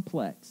so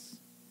complex,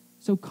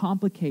 so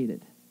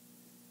complicated,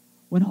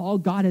 when all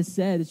God has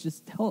said is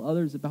just tell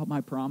others about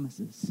my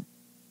promises.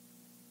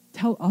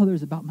 Tell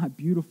others about my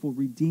beautiful,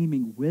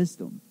 redeeming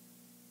wisdom.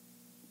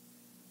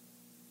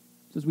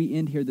 So as we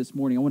end here this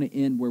morning, I want to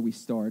end where we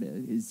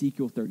started,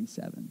 Ezekiel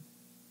 37.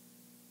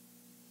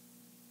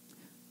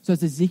 So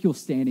as Ezekiel's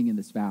standing in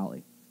this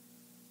valley,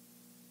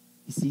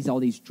 he sees all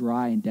these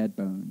dry and dead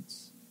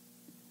bones.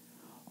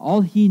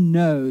 All he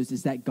knows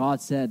is that God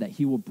said that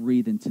he will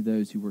breathe into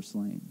those who were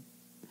slain,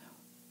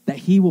 that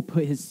he will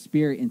put his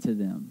spirit into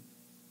them.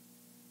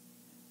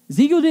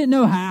 Ezekiel didn't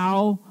know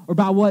how or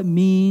by what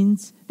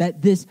means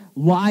that this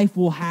life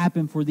will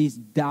happen for these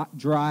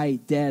dry,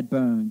 dead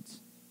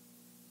bones.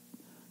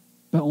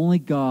 But only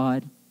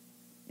God,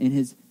 in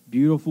his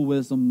beautiful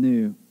wisdom,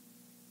 knew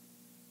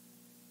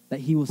that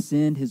he will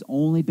send his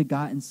only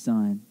begotten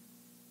Son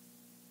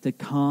to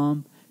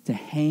come to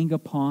hang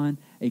upon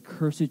a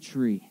cursed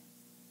tree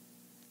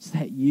so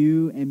that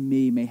you and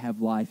me may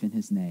have life in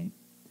his name.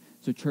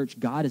 So church,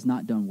 God is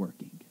not done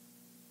working.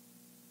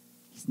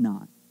 He's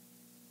not.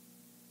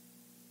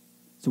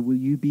 So will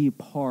you be a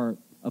part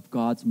of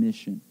God's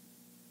mission?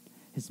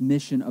 His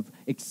mission of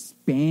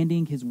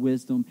expanding his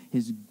wisdom,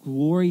 his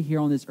glory here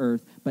on this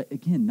earth, but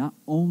again, not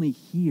only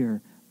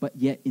here, but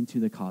yet into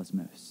the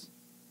cosmos.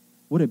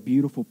 What a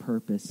beautiful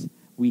purpose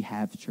we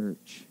have,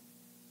 church.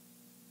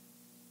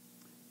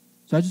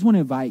 So I just want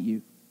to invite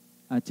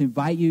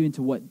you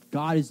into what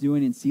God is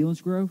doing in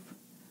Selinsgrove.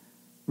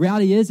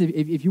 Reality is,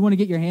 if you want to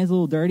get your hands a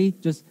little dirty,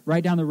 just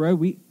right down the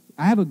road,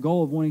 I have a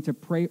goal of wanting to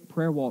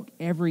prayer walk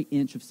every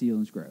inch of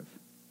Selinsgrove.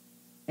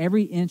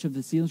 Every inch of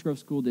the Selinsgrove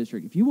School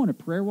District. If you want a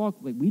prayer walk,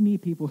 we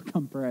need people to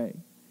come pray.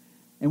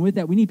 And with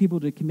that, we need people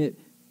to commit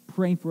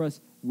praying for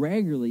us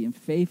regularly and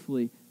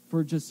faithfully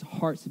for just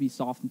hearts to be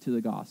softened to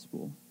the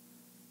gospel.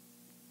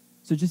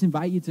 So just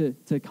invite you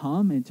to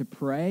come and to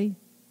pray.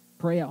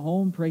 Pray at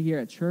home, pray here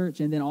at church.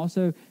 And then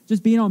also,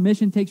 just being on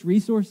mission takes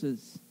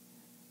resources.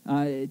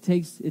 It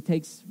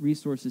takes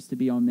resources to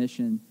be on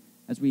mission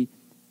as we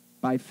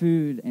buy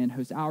food and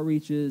host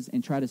outreaches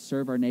and try to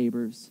serve our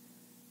neighbors.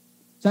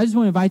 So I just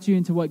want to invite you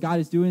into what God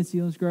is doing in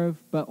Selinsgrove,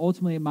 but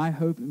ultimately my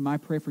hope and my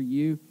prayer for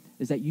you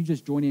is that you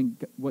just join in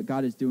what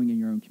God is doing in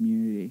your own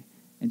community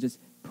and just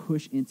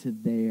push into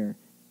there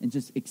and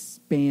just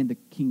expand the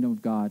kingdom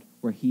of God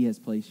where he has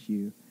placed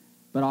you.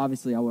 But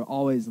obviously, I would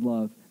always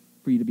love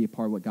for you to be a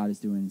part of what God is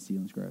doing in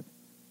Selinsgrove.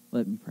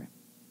 Let me pray.